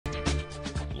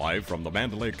Live from the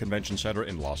Mandalay Convention Center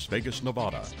in Las Vegas,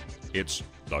 Nevada, it's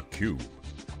theCUBE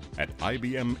at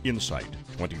IBM Insight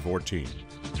 2014.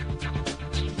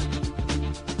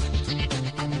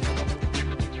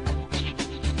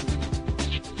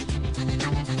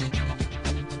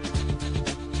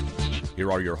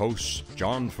 Here are your hosts,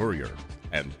 John Furrier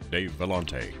and Dave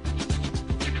Vellante.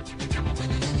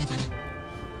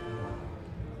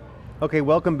 Okay,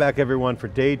 welcome back everyone for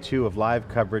day 2 of live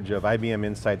coverage of IBM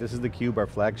Insight. This is theCUBE, our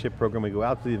flagship program. We go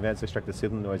out to the events, extract the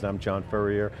signal noise. I'm John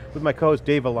Furrier with my co-host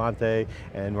Dave Vellante,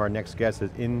 and our next guest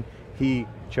is Inhi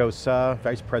Cho Suh,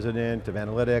 Vice President of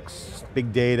Analytics,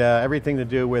 Big Data, everything to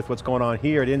do with what's going on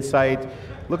here at Insight.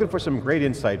 Looking for some great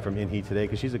insight from Inhi today,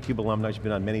 because she's a CUBE alumni, she's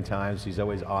been on many times, she's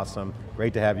always awesome.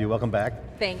 Great to have you, welcome back.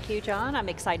 Thank you, John, I'm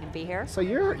excited to be here. So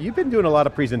you've been doing a lot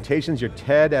of presentations. Your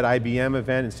TED at IBM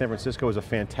event in San Francisco was a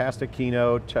fantastic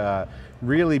keynote,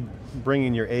 really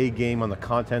bringing your A game on the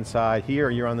content side. Here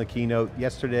you're on the keynote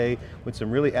yesterday with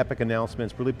some really epic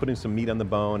announcements, really putting some meat on the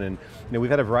bone, and we've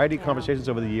had a variety of conversations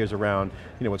over the years around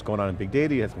what's going on in big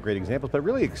data. You had some great examples, but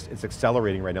really it's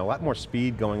accelerating right now. A lot more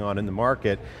speed going on in the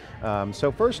market.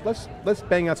 So first, let's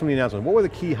bang out some of the announcements. What were the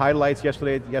key highlights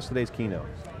yesterday's keynote?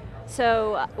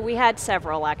 So we had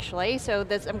several actually. So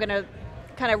I'm going to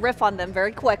kind of riff on them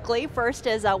very quickly. First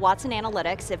is Watson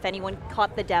Analytics. If anyone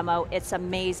caught the demo, it's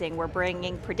amazing. We're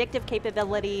bringing predictive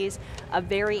capabilities, a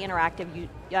very interactive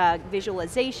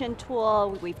visualization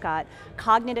tool. We've got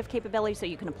cognitive capabilities, so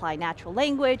you can apply natural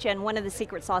language, and one of the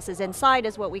secret sauces inside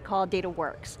is what we call data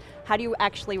works. How do you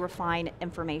actually refine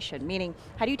information? Meaning,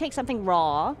 how do you take something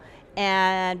raw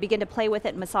and begin to play with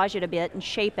it, massage it a bit, and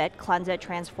shape it, cleanse it,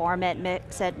 transform it,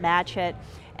 mix it, match it,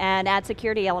 and add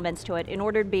security elements to it in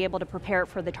order to be able to prepare it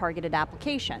for the targeted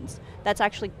applications. That's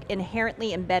actually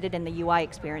inherently embedded in the UI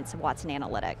experience of Watson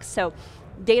Analytics. So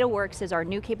DataWorks is our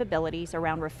new capabilities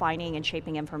around refining and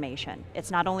shaping information.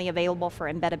 It's not only available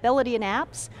for embeddability in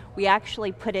apps, we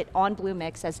actually put it on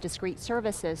Bluemix as discrete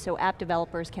services so app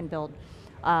developers can build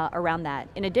around that.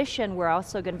 In addition, we're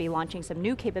also going to be launching some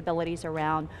new capabilities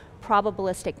around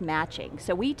probabilistic matching.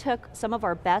 So we took some of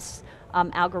our best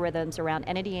algorithms around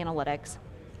entity analytics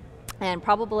and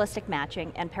probabilistic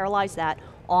matching and parallelized that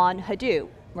on Hadoop,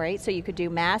 right? So you could do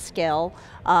mass scale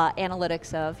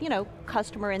analytics of,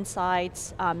 customer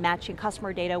insights, matching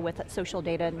customer data with social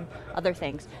data and other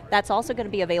things. That's also going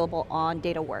to be available on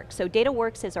DataWorks. So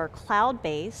DataWorks is our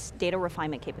cloud-based data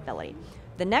refinement capability.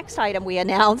 The next item we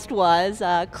announced was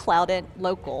Cloudant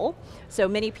Local. So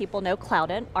many people know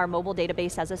Cloudant, our mobile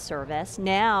database as a service.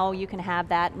 Now you can have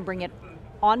that and bring it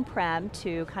on-prem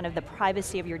to kind of the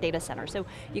privacy of your data center. So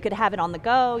you could have it on the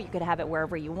go, you could have it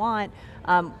wherever you want.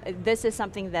 This is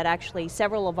something that actually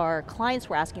several of our clients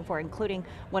were asking for, including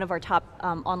one of our top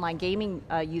online gaming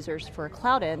users for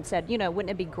Cloudant said, wouldn't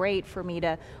it be great for me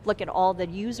to look at all the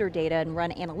user data and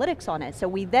run analytics on it? So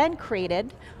we then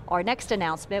created our next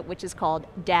announcement, which is called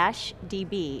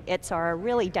dashDB. It's our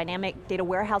really dynamic data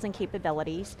warehousing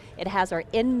capabilities. It has our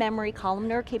in-memory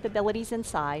columnar capabilities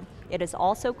inside. It is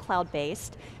also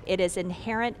cloud-based. It is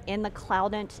inherent in the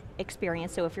Cloudant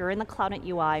experience, so if you're in the Cloudant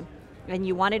UI and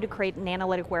you wanted to create an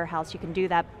analytic warehouse, you can do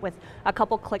that with a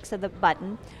couple clicks of the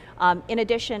button. In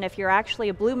addition, if you're actually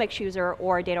a Bluemix user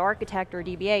or a data architect or a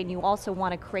DBA and you also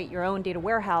want to create your own data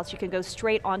warehouse, you can go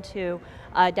straight onto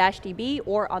dashDB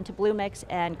or onto Bluemix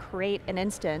and create an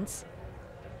instance.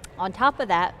 On top of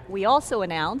that, we also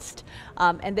announced,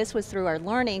 and this was through our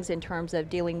learnings in terms of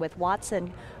dealing with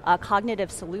Watson cognitive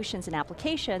solutions and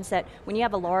applications, that when you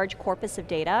have a large corpus of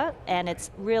data and it's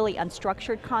really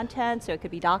unstructured content, so it could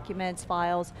be documents,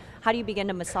 files, how do you begin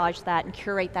to massage that and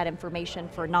curate that information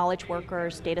for knowledge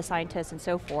workers, data scientists, and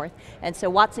so forth? And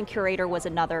so Watson Curator was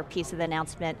another piece of the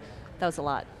announcement. That was a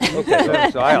lot. Okay,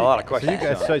 so I had a lot of questions.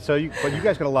 But you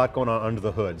guys got a lot going on under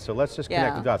the hood, so let's just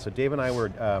connect the dots. So Dave and I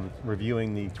were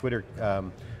reviewing the Twitter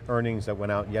earnings that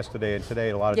went out yesterday and today.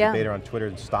 A lot of debate on Twitter,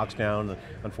 and stocks down,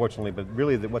 unfortunately, but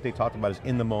really what they talked about is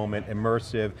in the moment,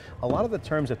 immersive. A lot of the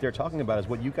terms that they're talking about is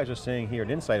what you guys are saying here at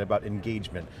Insight about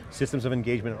engagement, systems of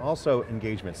engagement, and also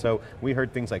engagement. So we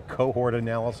heard things like cohort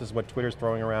analysis, what Twitter's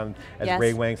throwing around, as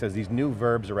Ray Wang says, these new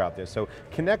verbs are out there. So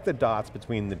connect the dots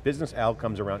between the business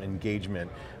outcomes around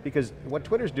engagement, because what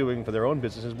Twitter's doing for their own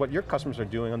business is what your customers are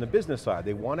doing on the business side.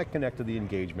 They want to connect to the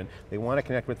engagement, they want to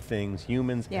connect with things,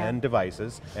 humans and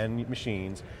devices, and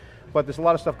machines, but there's a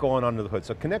lot of stuff going on under the hood.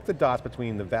 So connect the dots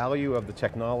between the value of the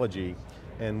technology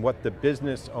and what the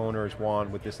business owners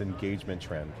want with this engagement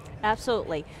trend.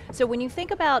 Absolutely. So when you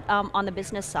think about on the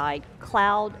business side,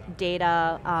 cloud,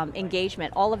 data,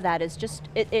 engagement, all of that is just,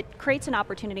 it creates an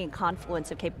opportunity and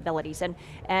confluence of capabilities.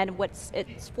 And what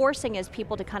it's forcing is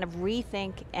people to kind of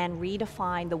rethink and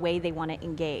redefine the way they want to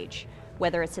engage,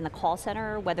 whether it's in the call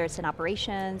center, whether it's in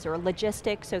operations or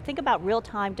logistics. So think about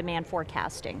real-time demand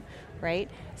forecasting, right?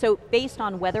 So based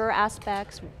on weather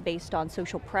aspects, based on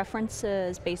social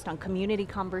preferences, based on community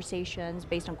conversations,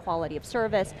 based on quality of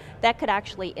service, that could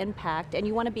actually impact, and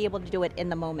you want to be able to do it in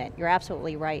the moment. You're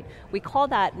absolutely right. We call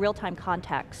that real-time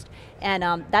context.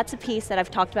 And that's a piece that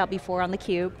I've talked about before on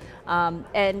theCUBE.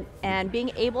 And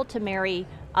being able to marry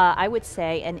I would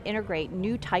say, and integrate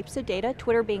new types of data,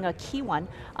 Twitter being a key one,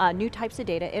 new types of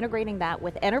data, integrating that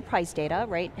with enterprise data,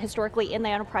 right? Historically in the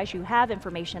enterprise you have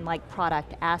information like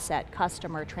product, asset,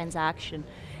 customer, transaction,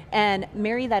 and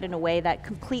marry that in a way that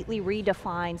completely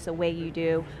redefines the way you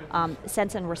do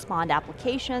sense and respond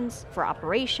applications for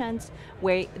operations,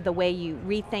 the way you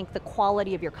rethink the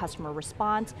quality of your customer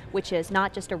response, which is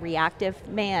not just a reactive,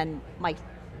 man, my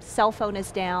cell phone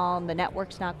is down, the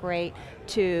network's not great,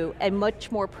 to a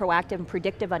much more proactive and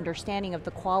predictive understanding of the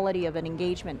quality of an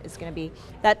engagement is going to be,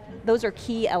 those are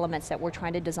key elements that we're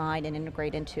trying to design and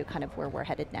integrate into kind of where we're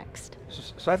headed next.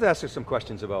 So I have to ask you some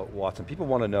questions about Watson. People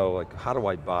want to know, like, how do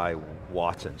I buy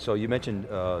Watson? So you mentioned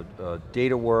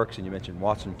DataWorks, and you mentioned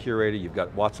Watson Curator, you've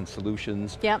got Watson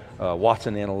Solutions, yep.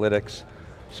 Watson Analytics.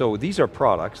 So these are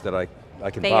products that I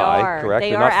can buy, correct?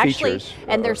 They're not features.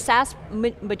 And they're SaaS,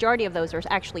 majority of those are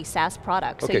actually SaaS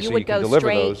products. Okay, so you would can go deliver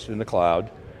straight. Those in the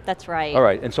cloud. That's right. All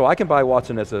right, and so I can buy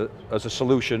Watson as a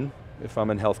solution, if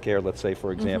I'm in healthcare, let's say,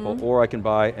 for example, or I can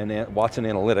buy Watson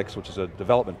Analytics, which is a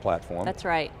development platform. That's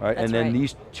right. Right? That's and then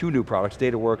these two new products,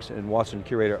 DataWorks and Watson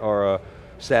Curator, are a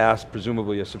SaaS,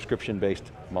 presumably a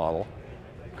subscription-based model.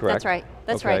 Correct? That's right,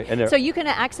 that's okay. right. And so you can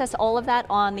access all of that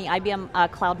on the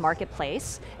IBM Cloud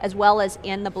Marketplace, as well as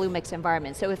in the Bluemix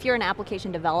environment. So if you're an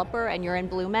application developer and you're in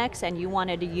Bluemix and you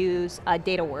wanted to use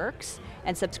DataWorks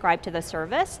and subscribe to the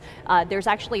service, there's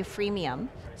actually a freemium.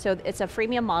 So it's a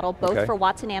freemium model, both for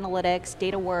Watson Analytics,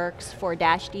 DataWorks, for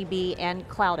dashDB and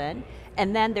Cloudant.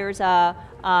 And then there's a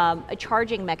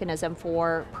charging mechanism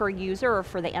for per user or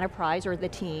for the enterprise or the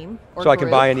team or so group. I can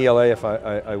buy an ELA if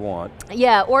I want.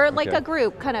 Yeah, or like a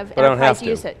group, kind of but enterprise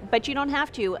use it. But you don't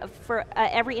have to. For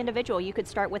every individual, you could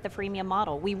start with a freemium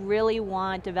model. We really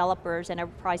want developers and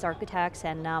enterprise architects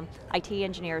and IT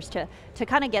engineers to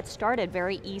kind of get started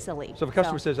very easily. So if a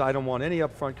customer says, I don't want any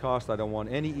upfront cost, I don't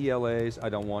want any ELAs, I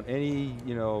don't want any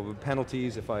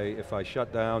penalties if I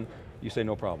shut down, you say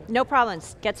no problem. No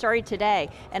problems, get started today.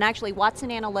 And actually Watson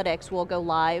Analytics will go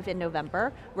live in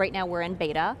November. Right now we're in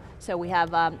beta, so we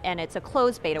have, and it's a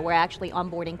closed beta, we're actually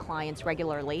onboarding clients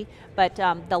regularly, but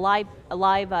the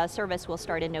live service will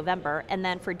start in November. And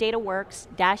then for DataWorks,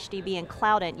 dashDB, and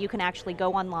Cloudant, you can actually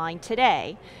go online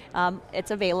today. It's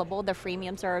available, the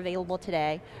freemiums are available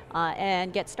today,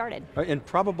 and get started. And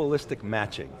probabilistic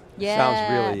matching. Yeah,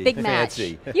 sounds really big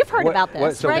fancy. Match. You've heard about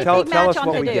this, so right? Tell big match us on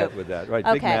what Hadoop. we get with that, right?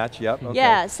 Okay. Big match, yep. Okay.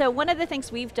 Yeah, so one of the things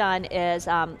we've done is,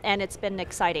 and it's been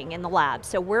exciting in the lab,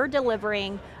 so we're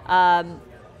delivering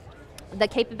the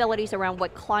capabilities around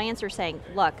what clients are saying,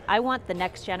 look, I want the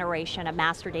next generation of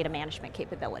master data management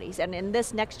capabilities, and in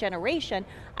this next generation,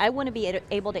 I want to be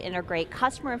able to integrate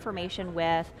customer information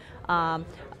with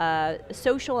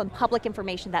social and public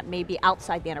information that may be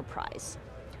outside the enterprise.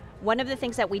 One of the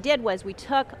things that we did was we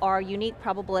took our unique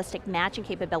probabilistic matching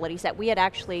capabilities that we had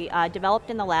actually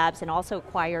developed in the labs and also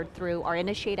acquired through our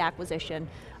Initiate acquisition,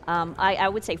 I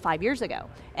would say 5 years ago.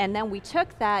 And then we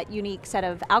took that unique set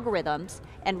of algorithms,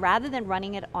 and rather than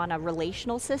running it on a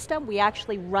relational system, we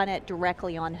actually run it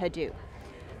directly on Hadoop.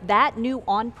 That new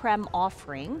on-prem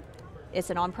offering,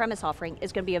 it's an on-premise offering,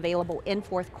 is going to be available in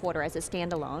fourth quarter as a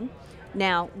standalone.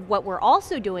 Now, what we're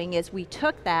also doing is we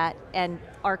took that and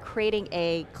are creating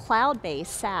a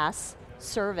cloud-based SaaS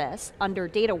service under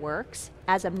DataWorks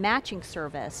as a matching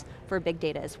service for big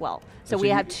data as well. So we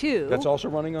have two. That's also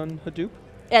running on Hadoop?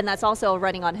 And that's also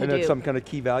running on Hadoop. And it's some kind of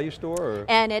key value store? Or?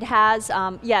 And it has,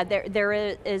 yeah, there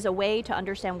is a way to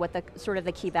understand what the sort of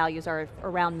the key values are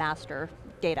around master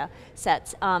data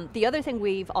sets. The other thing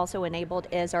we've also enabled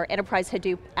is our enterprise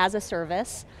Hadoop as a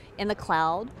service in the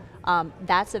cloud.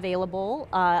 That's available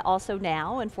also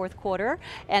now in fourth quarter.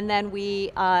 And then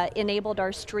we enabled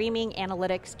our streaming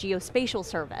analytics geospatial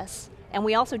service. And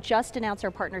we also just announced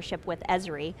our partnership with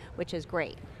Esri, which is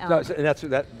great. And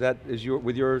that is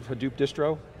with your Hadoop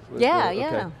distro? Yeah, okay.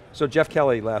 yeah. So Jeff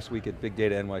Kelly last week at Big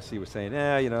Data NYC was saying,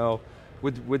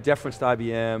 with deference to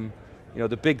IBM,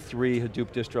 the big three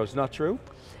Hadoop distros, not true?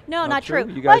 No, not true.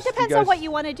 You guys, well, it depends on what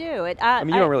you want to do. I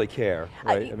mean, you don't really care,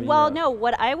 right? No,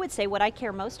 what I would say, what I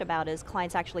care most about is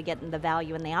clients actually getting the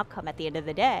value and the outcome at the end of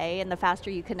the day, and the faster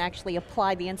you can actually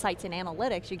apply the insights and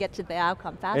analytics, you get to the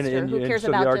outcome faster. Who cares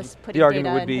about just putting data in Hadoop?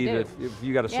 The argument would be that if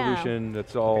you got a solution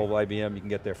that's all IBM, you can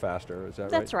get there faster, is that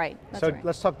right? That's right. So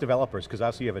let's talk developers, because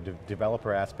obviously you have a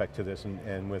developer aspect to this,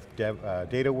 and with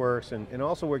DataWorks, and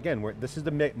also, again, this is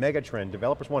the mega trend.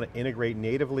 Developers want to integrate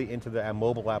natively into the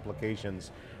mobile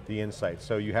applications, the insights.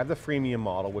 So you have the freemium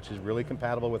model, which is really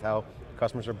compatible with how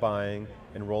customers are buying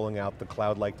and rolling out the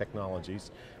cloud-like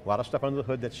technologies. A lot of stuff under the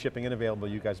hood that's shipping and available,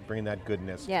 you guys bring that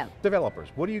goodness. Yeah. Developers,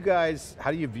 what do you guys,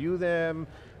 how do you view them?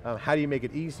 How do you make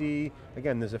it easy?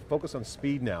 Again, there's a focus on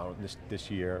speed now this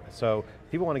year, so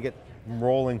people want to get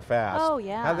rolling fast. Oh,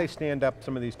 yeah. How do they stand up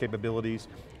some of these capabilities,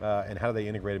 and how do they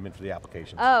integrate them into the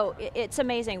applications? Oh, it's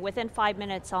amazing. Within 5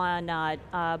 minutes on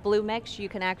Bluemix, you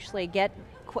can actually get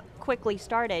quickly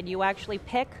started. You actually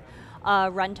pick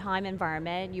a runtime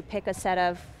environment, you pick a set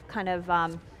of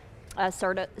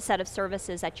set of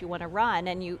services that you want to run,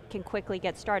 and you can quickly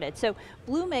get started. So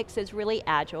Bluemix is really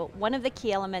agile. One of the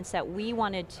key elements that we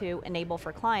wanted to enable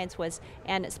for clients was,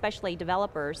 and especially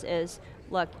developers, is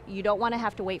look, you don't want to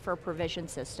have to wait for a provision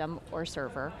system or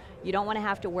server. You don't want to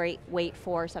have to wait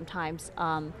for sometimes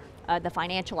the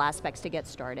financial aspects to get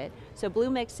started. So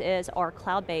Bluemix is our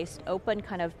cloud-based, open,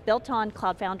 built on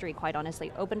Cloud Foundry, quite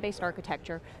honestly, open-based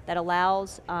architecture that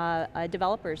allows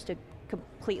developers to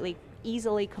completely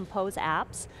easily compose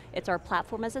apps. It's our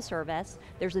platform as a service.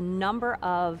 There's a number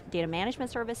of data management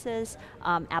services,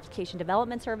 application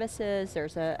development services,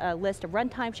 there's a list of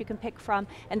runtimes you can pick from,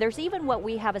 and there's even what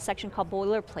we have a section called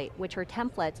boilerplate, which are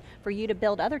templates for you to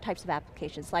build other types of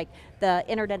applications, like the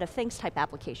Internet of Things type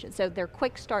applications. So they're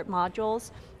quick start modules.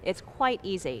 It's quite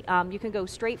easy. You can go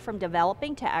straight from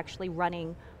developing to actually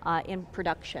running in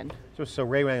production. So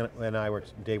Ray and I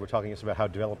Dave were talking about how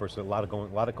developers, a lot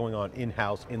going on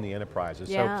in-house in the enterprises.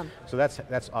 Yeah. So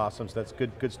that's awesome. So that's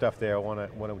good stuff there. I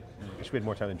wish we had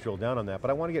more time to drill down on that, but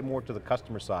I want to get more to the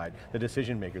customer side, the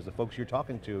decision makers, the folks you're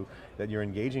talking to, that you're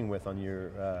engaging with on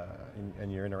your in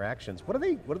your interactions. What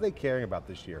are they caring about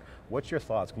this year? What's your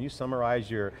thoughts? Can you summarize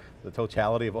the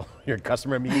totality of all your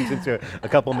customer meetings into a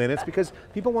couple minutes? Because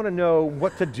people want to know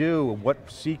what to do, what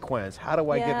sequence, how do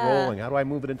I get rolling, how do I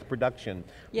move it into production?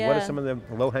 Yeah. What are some of the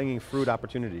low-hanging fruit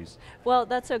opportunities? Well,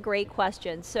 that's a great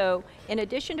question. So in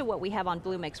addition to what we have on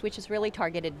Bluemix, which is really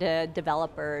targeted to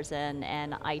developers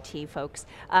and IT folks,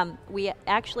 we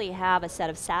actually have a set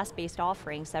of SaaS-based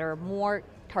offerings that are more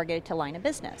targeted to line of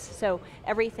business. So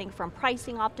everything from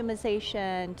pricing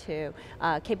optimization to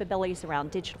capabilities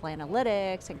around digital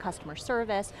analytics and customer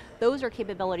service. Those are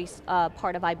capabilities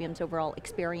part of IBM's overall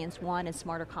Experience One and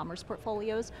Smarter Commerce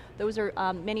portfolios. Those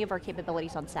are many of our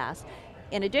capabilities on SaaS.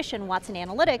 In addition, Watson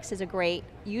Analytics is a great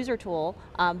user tool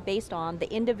based on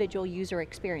the individual user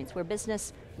experience, where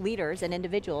business leaders and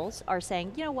individuals are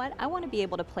saying, you know what, I want to be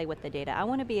able to play with the data, I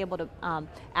want to be able to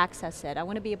access it, I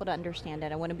want to be able to understand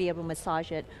it, I want to be able to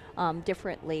massage it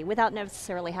differently without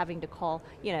necessarily having to call,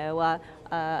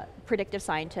 predictive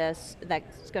scientists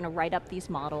that's going to write up these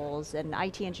models, and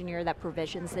IT engineer that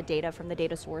provisions the data from the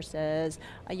data sources.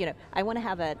 I want to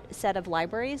have a set of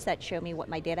libraries that show me what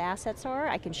my data assets are.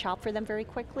 I can shop for them very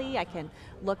quickly. I can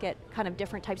look at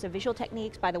different types of visual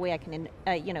techniques. By the way, I can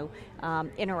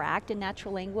interact in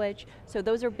natural language. So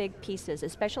those are big pieces,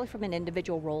 especially from an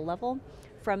individual role level.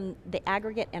 From the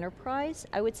aggregate enterprise,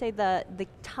 I would say the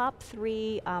top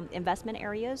three investment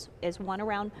areas is one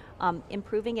around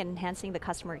improving and enhancing the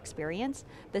customer experience.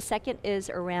 The second is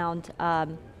around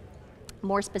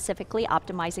more specifically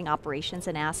optimizing operations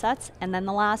and assets. And then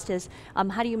the last is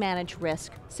how do you manage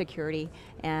risk, security,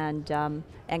 and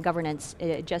governance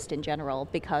just in general,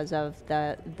 because of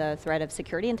the threat of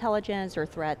security intelligence or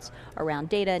threats around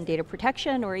data and data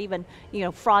protection, or even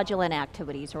fraudulent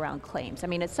activities around claims. I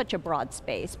mean, it's such a broad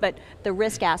space, but the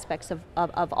risk aspects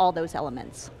of all those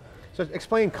elements. So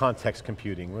explain context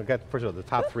computing. We've got, first of all, the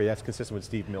top three, that's consistent with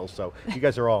Steve Mills, so you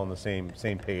guys are all on the same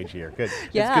page here. Good.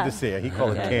 Yeah. It's good to see it. He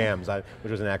called it CAMS,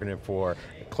 which was an acronym for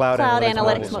Cloud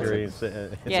Analytics, Experience,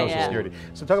 and Social Security.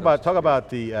 So talk about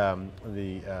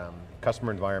the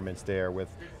customer environments there with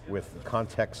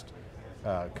context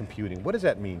computing. What does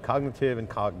that mean? Cognitive and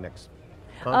cognex.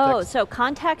 Context? So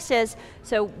context is,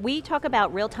 so we talk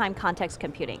about real-time context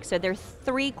computing. So there are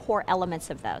three core elements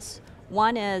of this.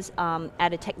 One is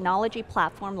at a technology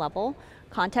platform level,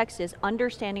 context is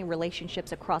understanding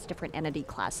relationships across different entity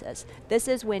classes. This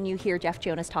is when you hear Jeff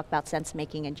Jonas talk about sense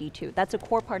making in G2. That's a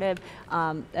core part of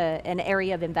an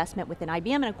area of investment within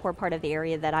IBM and a core part of the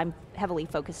area that I'm heavily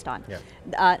focused on.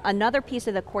 Yeah. Another piece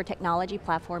of the core technology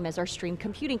platform is our stream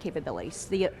computing capabilities.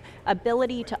 The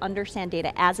ability to understand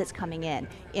data as it's coming in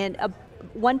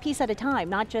one piece at a time,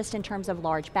 not just in terms of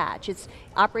large batch. It's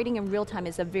operating in real time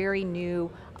is a very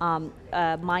new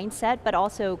mindset, but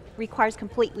also requires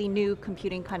completely new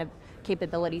computing kind of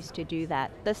capabilities to do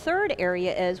that. The third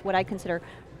area is what I consider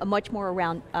much more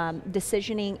around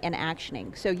decisioning and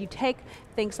actioning. So you take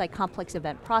things like complex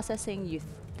event processing, you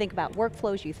think about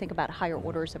workflows, you think about higher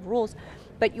orders of rules,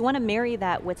 but you want to marry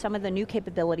that with some of the new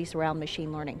capabilities around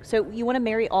machine learning. So you want to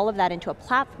marry all of that into a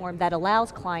platform that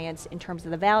allows clients, in terms of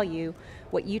the value,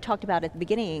 what you talked about at the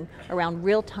beginning, around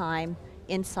real-time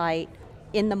insight,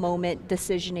 in the moment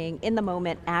decisioning, in the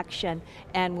moment action.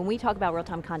 And when we talk about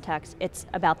real-time context, it's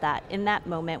about that. In that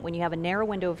moment, when you have a narrow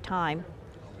window of time,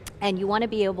 and you want to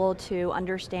be able to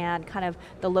understand kind of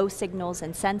the low signals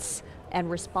and sense and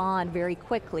respond very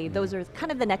quickly. Those are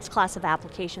kind of the next class of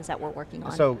applications that we're working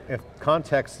on. So if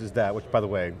context is that, which by the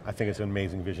way, I think is an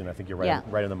amazing vision. I think you're right, yeah.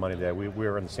 right on the money there.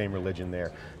 We're in the same religion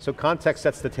there. So context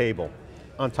sets the table.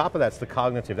 On top of that's the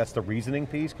cognitive, that's the reasoning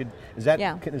piece. Is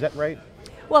that right?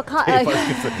 Well,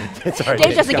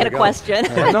 Dave doesn't get a question.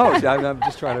 No, I'm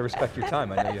just trying to respect your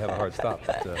time. I know you have a hard stop.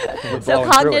 But, so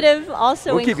cognitive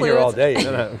also includes... We'll keep you here all day.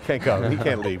 No, can't go, he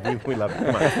can't leave. We love it,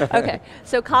 come on. Okay,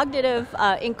 so cognitive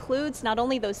includes not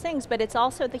only those things, but it's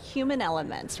also the human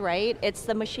elements, right? It's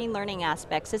the machine learning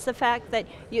aspects. It's the fact that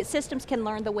systems can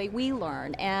learn the way we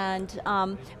learn, and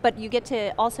but you get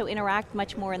to also interact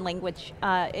much more in language,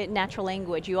 in natural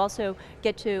language. You also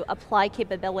get to apply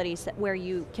capabilities where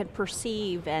you can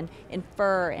perceive and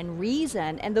infer and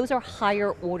reason, and those are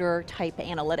higher order type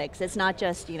analytics. It's not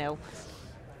just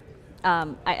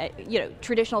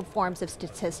traditional forms of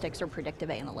statistics or predictive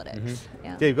analytics.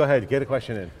 Yeah. Dave, go ahead, get a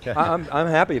question in. I'm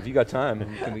happy if you got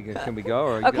time. Can we go?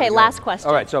 Or okay, last question.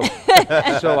 All right, so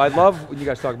I love when you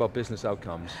guys talk about business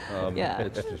outcomes.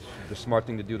 It's the smart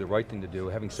thing to do, the right thing to do.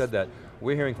 Having said that,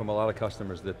 we're hearing from a lot of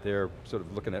customers that they're sort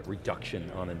of looking at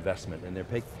reduction on investment, and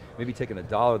they're maybe taking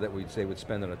 $1 that we'd say would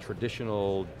spend on a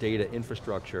traditional data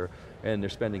infrastructure, and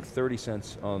they're spending 30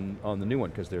 cents on the new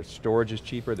one because their storage is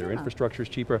cheaper, their infrastructure is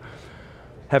cheaper.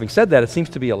 Having said that, it seems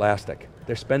to be elastic.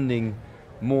 They're spending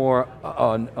more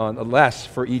on less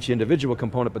for each individual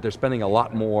component, but they're spending a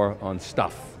lot more on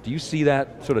stuff. Do you see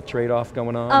that sort of trade-off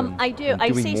going on? I do.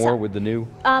 I see more with the new?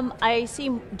 I see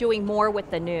doing more with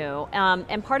the new,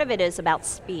 and part of it is about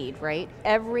speed, right?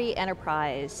 Every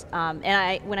enterprise,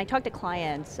 and when I talk to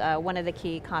clients, one of the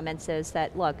key comments is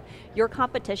that, look, your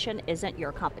competition isn't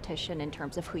your competition in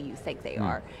terms of who you think they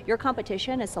are. Your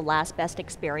competition is the last best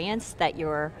experience that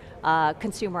your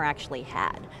consumer actually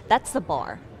had. That's the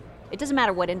bar. It doesn't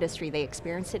matter what industry they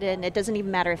experienced it in, it doesn't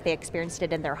even matter if they experienced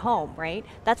it in their home, right?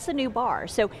 That's the new bar.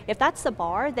 So if that's the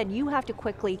bar, then you have to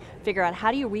quickly figure out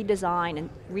how do you redesign and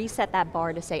reset that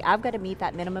bar to say, I've got to meet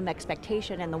that minimum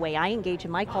expectation in the way I engage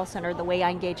in my call center, the way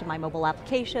I engage in my mobile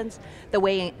applications, the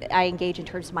way I engage in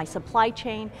terms of my supply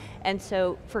chain. And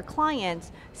so for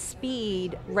clients,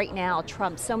 speed right now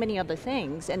trumps so many other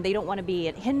things, and they don't want to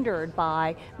be hindered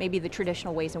by maybe the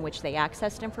traditional ways in which they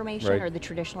accessed information or the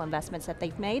traditional investments that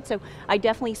they've made. So I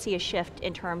definitely see a shift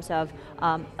in terms of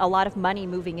a lot of money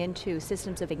moving into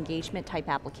systems of engagement type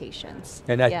applications.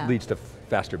 And that leads to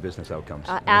faster business outcomes.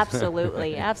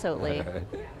 Absolutely, absolutely.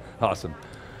 Awesome.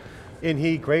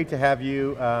 Inhi, great to have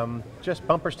you. Just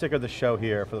bumper sticker the show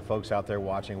here for the folks out there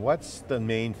watching. What's the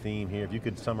main theme here? If you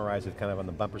could summarize it kind of on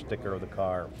the bumper sticker of the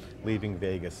car, leaving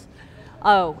Vegas.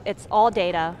 Oh, it's all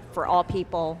data for all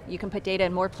people. You can put data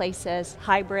in more places,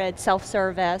 hybrid,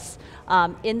 self-service,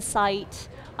 insight,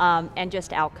 and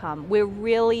just outcome. We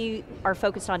really are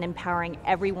focused on empowering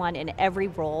everyone in every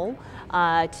role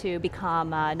to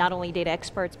become not only data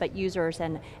experts, but users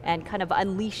and kind of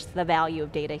unleash the value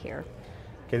of data here.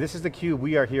 Okay, this is theCUBE.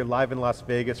 We are here live in Las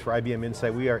Vegas for IBM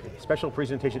Insight. We are special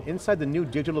presentation inside the new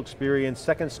digital experience,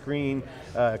 second screen,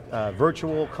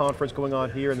 virtual conference going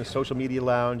on here in the social media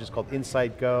lounge. It's called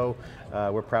Insight Go.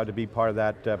 We're proud to be part of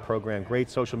that program. Great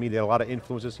social media, a lot of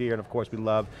influencers here, and of course we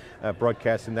love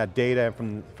broadcasting that data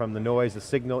from the noise, the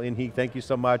signal. Inhi, thank you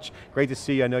so much. Great to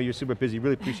see you. I know you're super busy.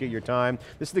 Really appreciate your time.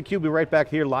 This is theCUBE. We'll be right back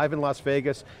here live in Las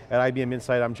Vegas at IBM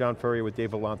Insight. I'm John Furrier with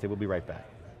Dave Vellante. We'll be right back.